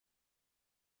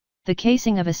The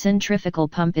casing of a centrifugal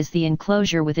pump is the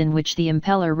enclosure within which the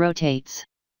impeller rotates.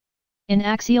 In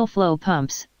axial flow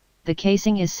pumps, the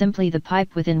casing is simply the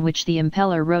pipe within which the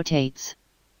impeller rotates.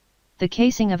 The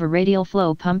casing of a radial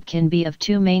flow pump can be of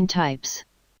two main types.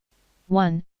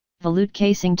 1. Volute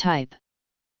casing type.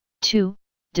 2.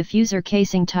 Diffuser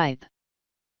casing type.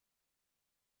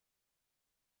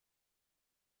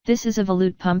 This is a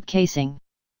volute pump casing.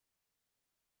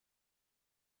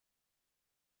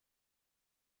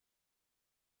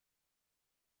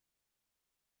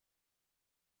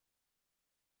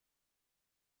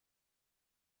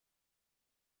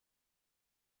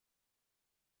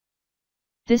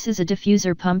 This is a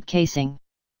diffuser pump casing.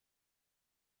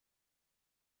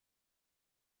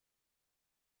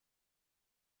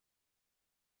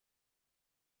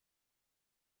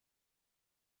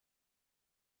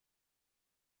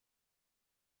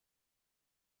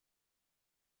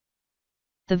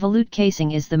 The volute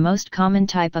casing is the most common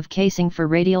type of casing for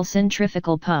radial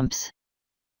centrifugal pumps.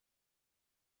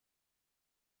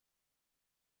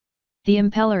 The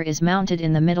impeller is mounted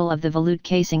in the middle of the volute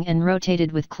casing and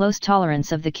rotated with close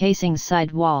tolerance of the casing's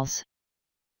side walls.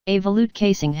 A volute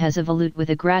casing has a volute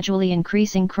with a gradually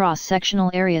increasing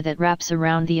cross-sectional area that wraps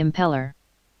around the impeller.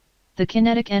 The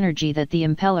kinetic energy that the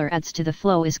impeller adds to the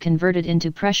flow is converted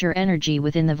into pressure energy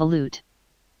within the volute.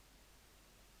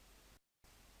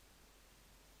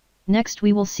 Next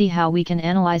we will see how we can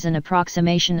analyze an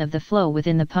approximation of the flow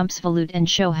within the pump's volute and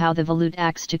show how the volute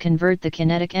acts to convert the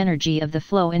kinetic energy of the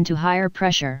flow into higher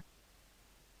pressure.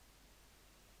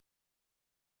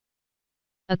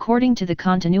 According to the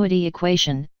continuity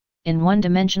equation, in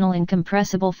one-dimensional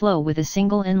incompressible flow with a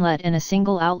single inlet and a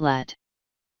single outlet,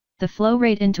 the flow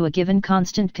rate into a given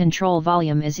constant control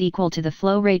volume is equal to the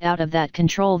flow rate out of that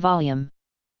control volume.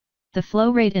 The flow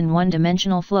rate in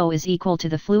one-dimensional flow is equal to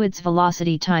the fluid's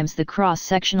velocity times the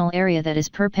cross-sectional area that is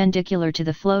perpendicular to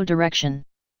the flow direction.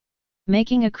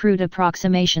 Making a crude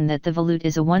approximation that the volute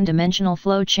is a one-dimensional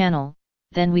flow channel,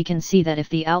 then we can see that if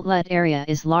the outlet area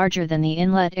is larger than the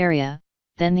inlet area,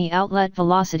 then the outlet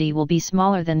velocity will be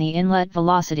smaller than the inlet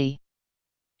velocity.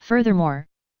 Furthermore,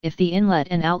 if the inlet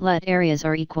and outlet areas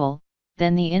are equal,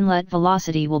 then the inlet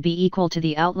velocity will be equal to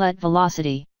the outlet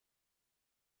velocity.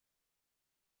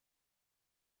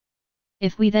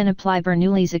 If we then apply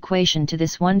Bernoulli's equation to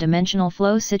this one-dimensional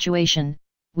flow situation,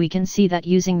 we can see that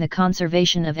using the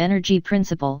conservation of energy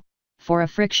principle, for a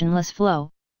frictionless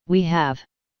flow, we have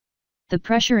the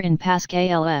pressure in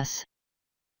pascals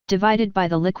divided by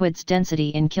the liquid's density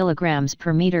in kilograms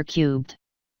per meter cubed,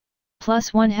 plus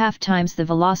 1/2 times the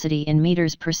velocity in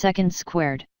meters per second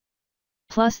squared,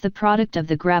 plus the product of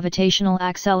the gravitational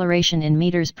acceleration in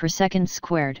meters per second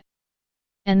squared,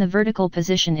 and the vertical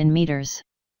position in meters,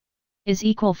 is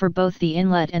equal for both the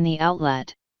inlet and the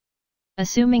outlet.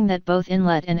 Assuming that both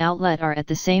inlet and outlet are at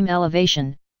the same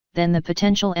elevation, then the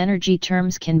potential energy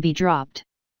terms can be dropped.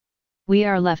 We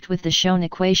are left with the shown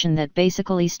equation that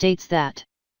basically states that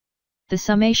the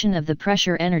summation of the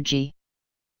pressure energy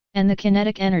and the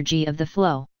kinetic energy of the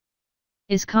flow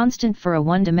is constant for a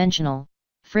one-dimensional,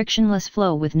 frictionless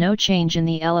flow with no change in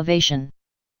the elevation.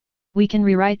 We can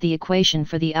rewrite the equation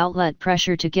for the outlet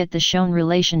pressure to get the shown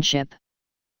relationship.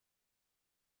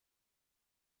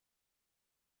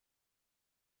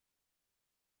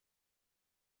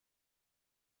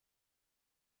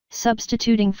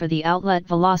 Substituting for the outlet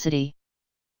velocity,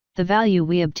 the value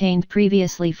we obtained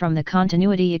previously from the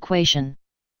continuity equation,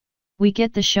 we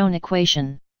get the shown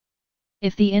equation.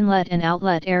 If the inlet and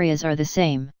outlet areas are the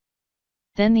same,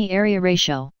 then the area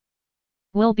ratio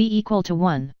will be equal to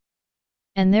 1.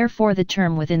 And therefore the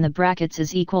term within the brackets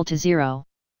is equal to 0.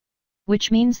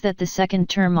 Which means that the second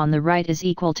term on the right is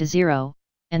equal to 0,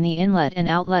 and the inlet and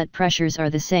outlet pressures are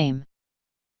the same.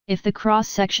 If the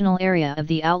cross-sectional area of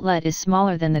the outlet is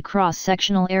smaller than the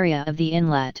cross-sectional area of the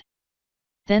inlet,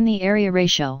 then the area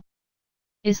ratio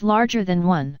is larger than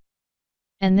 1.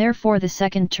 And therefore the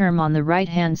second term on the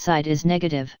right-hand side is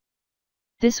negative.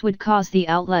 This would cause the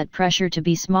outlet pressure to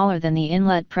be smaller than the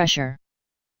inlet pressure.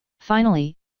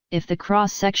 Finally, if the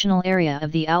cross-sectional area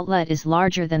of the outlet is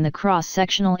larger than the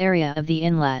cross-sectional area of the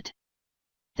inlet,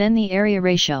 then the area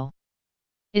ratio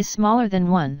is smaller than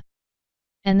 1.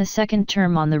 And the second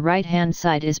term on the right-hand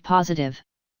side is positive.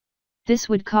 This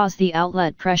would cause the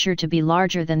outlet pressure to be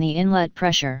larger than the inlet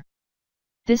pressure.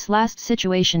 This last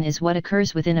situation is what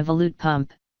occurs within a volute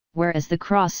pump, whereas the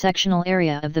cross-sectional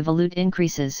area of the volute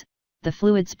increases, the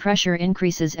fluid's pressure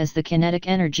increases as the kinetic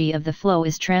energy of the flow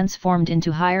is transformed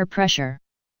into higher pressure.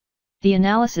 The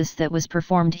analysis that was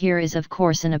performed here is of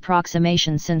course an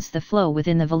approximation since the flow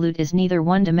within the volute is neither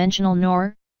one-dimensional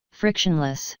nor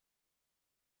frictionless.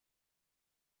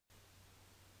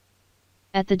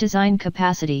 At the design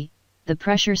capacity, the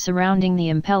pressure surrounding the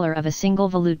impeller of a single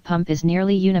volute pump is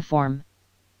nearly uniform.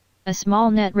 A small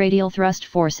net radial thrust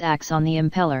force acts on the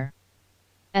impeller.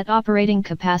 At operating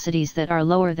capacities that are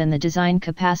lower than the design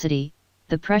capacity,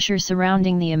 the pressure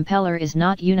surrounding the impeller is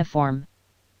not uniform.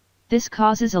 This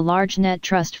causes a large net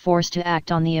thrust force to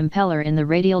act on the impeller in the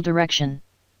radial direction.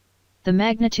 The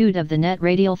magnitude of the net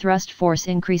radial thrust force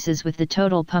increases with the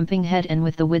total pumping head and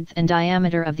with the width and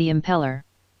diameter of the impeller.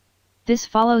 This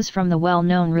follows from the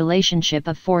well-known relationship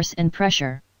of force and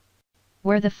pressure,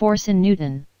 where the force in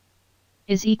Newton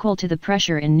is equal to the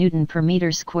pressure in Newton per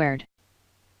meter squared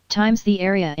times the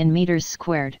area in meters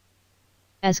squared.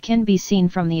 As can be seen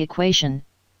from the equation,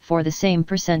 for the same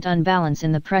percent unbalance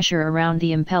in the pressure around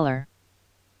the impeller,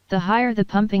 the higher the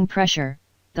pumping pressure,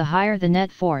 the higher the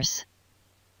net force.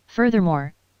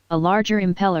 Furthermore, a larger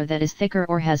impeller that is thicker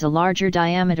or has a larger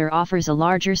diameter offers a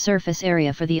larger surface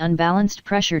area for the unbalanced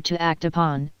pressure to act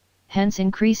upon, hence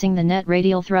increasing the net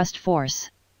radial thrust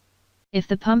force. If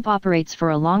the pump operates for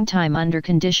a long time under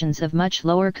conditions of much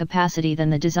lower capacity than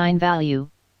the design value,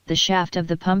 the shaft of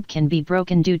the pump can be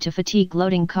broken due to fatigue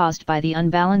loading caused by the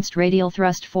unbalanced radial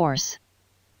thrust force.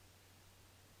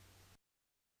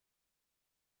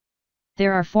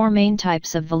 There are four main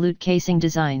types of volute casing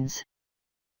designs.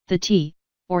 The T,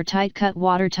 or tight cut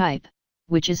water type,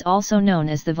 which is also known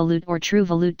as the volute or true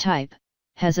volute type,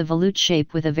 has a volute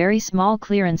shape with a very small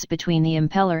clearance between the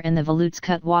impeller and the volute's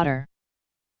cut water.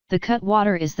 The cut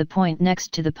water is the point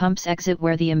next to the pump's exit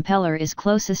where the impeller is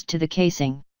closest to the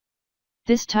casing.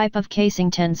 This type of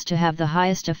casing tends to have the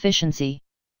highest efficiency,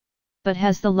 but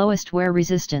has the lowest wear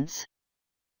resistance.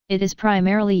 It is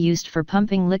primarily used for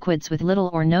pumping liquids with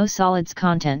little or no solids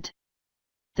content.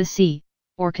 The C,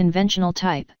 or conventional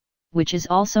type, which is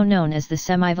also known as the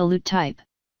semi-volute type,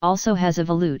 also has a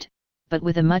volute, but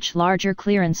with a much larger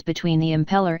clearance between the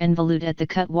impeller and volute at the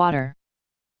cut water.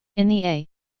 In the A,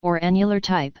 or annular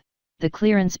type, the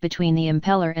clearance between the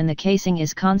impeller and the casing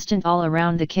is constant all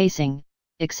around the casing,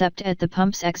 except at the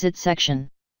pump's exit section.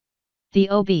 The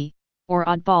OB, or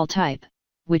oddball type,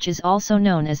 which is also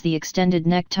known as the extended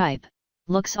neck type,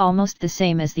 looks almost the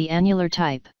same as the annular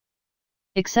type,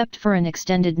 except for an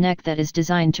extended neck that is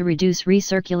designed to reduce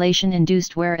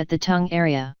recirculation-induced wear at the tongue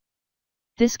area.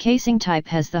 This casing type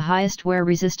has the highest wear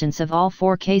resistance of all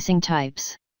four casing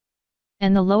types,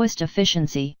 and the lowest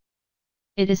efficiency.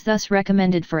 It is thus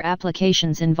recommended for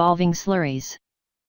applications involving slurries.